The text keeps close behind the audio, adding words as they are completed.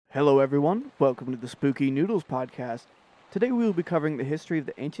Hello everyone, welcome to the Spooky Noodles podcast. Today we will be covering the history of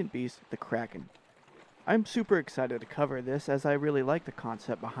the ancient beast, the Kraken. I'm super excited to cover this as I really like the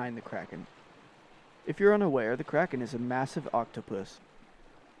concept behind the Kraken. If you're unaware, the Kraken is a massive octopus.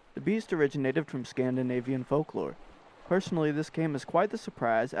 The beast originated from Scandinavian folklore. Personally, this came as quite the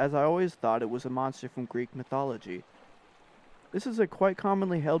surprise as I always thought it was a monster from Greek mythology. This is a quite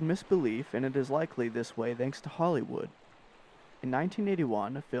commonly held misbelief and it is likely this way thanks to Hollywood. In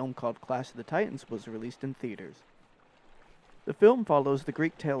 1981, a film called Clash of the Titans was released in theaters. The film follows the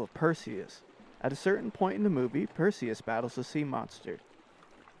Greek tale of Perseus. At a certain point in the movie, Perseus battles a sea monster.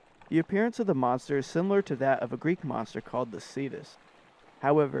 The appearance of the monster is similar to that of a Greek monster called the Cetus.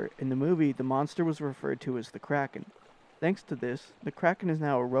 However, in the movie, the monster was referred to as the Kraken. Thanks to this, the Kraken is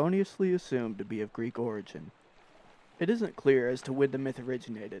now erroneously assumed to be of Greek origin. It isn't clear as to when the myth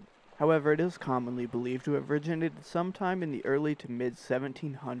originated. However, it is commonly believed to have originated sometime in the early to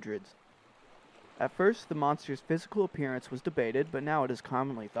mid-1700s. At first, the monster's physical appearance was debated, but now it is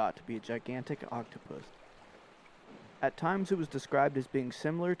commonly thought to be a gigantic octopus. At times, it was described as being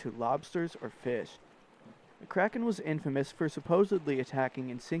similar to lobsters or fish. The Kraken was infamous for supposedly attacking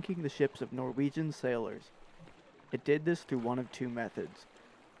and sinking the ships of Norwegian sailors. It did this through one of two methods.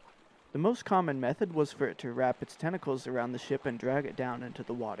 The most common method was for it to wrap its tentacles around the ship and drag it down into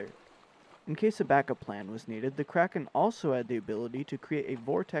the water. In case a backup plan was needed, the Kraken also had the ability to create a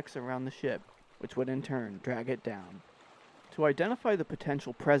vortex around the ship, which would in turn drag it down. To identify the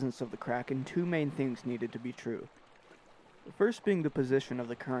potential presence of the Kraken, two main things needed to be true. The first being the position of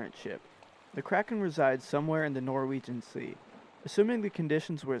the current ship. The Kraken resides somewhere in the Norwegian Sea. Assuming the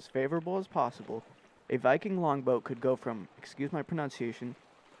conditions were as favorable as possible, a Viking longboat could go from, excuse my pronunciation,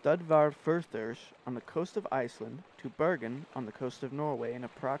 Stadvarfjörður on the coast of Iceland to Bergen on the coast of Norway in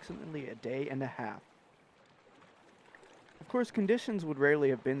approximately a day and a half. Of course, conditions would rarely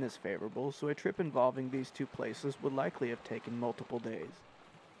have been this favorable, so a trip involving these two places would likely have taken multiple days.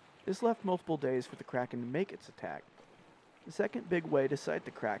 This left multiple days for the Kraken to make its attack. The second big way to sight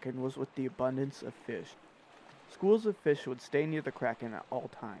the Kraken was with the abundance of fish. Schools of fish would stay near the Kraken at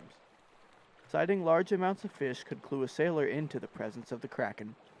all times. Sighting large amounts of fish could clue a sailor into the presence of the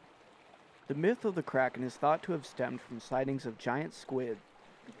Kraken. The myth of the Kraken is thought to have stemmed from sightings of giant squid.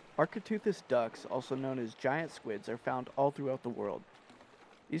 Architeuthis ducks, also known as giant squids, are found all throughout the world.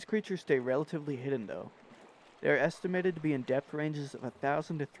 These creatures stay relatively hidden though. They are estimated to be in depth ranges of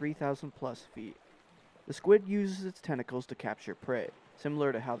 1,000 to 3,000 plus feet. The squid uses its tentacles to capture prey,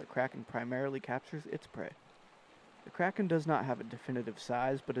 similar to how the Kraken primarily captures its prey. The Kraken does not have a definitive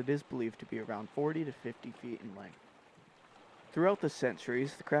size, but it is believed to be around 40 to 50 feet in length. Throughout the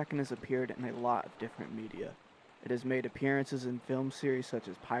centuries, the Kraken has appeared in a lot of different media. It has made appearances in film series such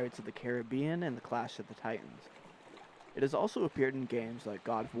as Pirates of the Caribbean and the Clash of the Titans. It has also appeared in games like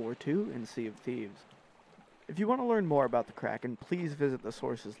God of War 2 and Sea of Thieves. If you want to learn more about the Kraken, please visit the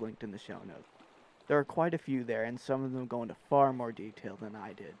sources linked in the show notes. There are quite a few there, and some of them go into far more detail than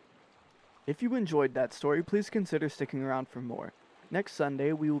I did. If you enjoyed that story, please consider sticking around for more. Next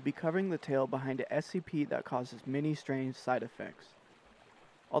Sunday, we will be covering the tale behind an SCP that causes many strange side effects.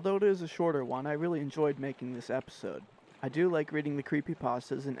 Although it is a shorter one, I really enjoyed making this episode. I do like reading the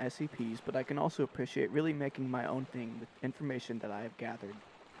creepypastas and SCPs, but I can also appreciate really making my own thing with information that I have gathered.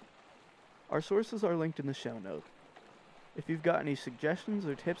 Our sources are linked in the show notes. If you've got any suggestions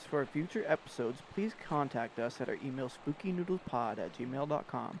or tips for our future episodes, please contact us at our email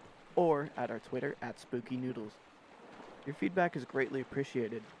spookynoodlespod@gmail.com or at our Twitter @spookynoodles. Your feedback is greatly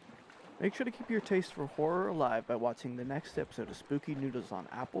appreciated. Make sure to keep your taste for horror alive by watching the next episode of Spooky Noodles on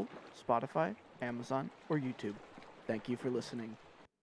Apple, Spotify, Amazon, or YouTube. Thank you for listening.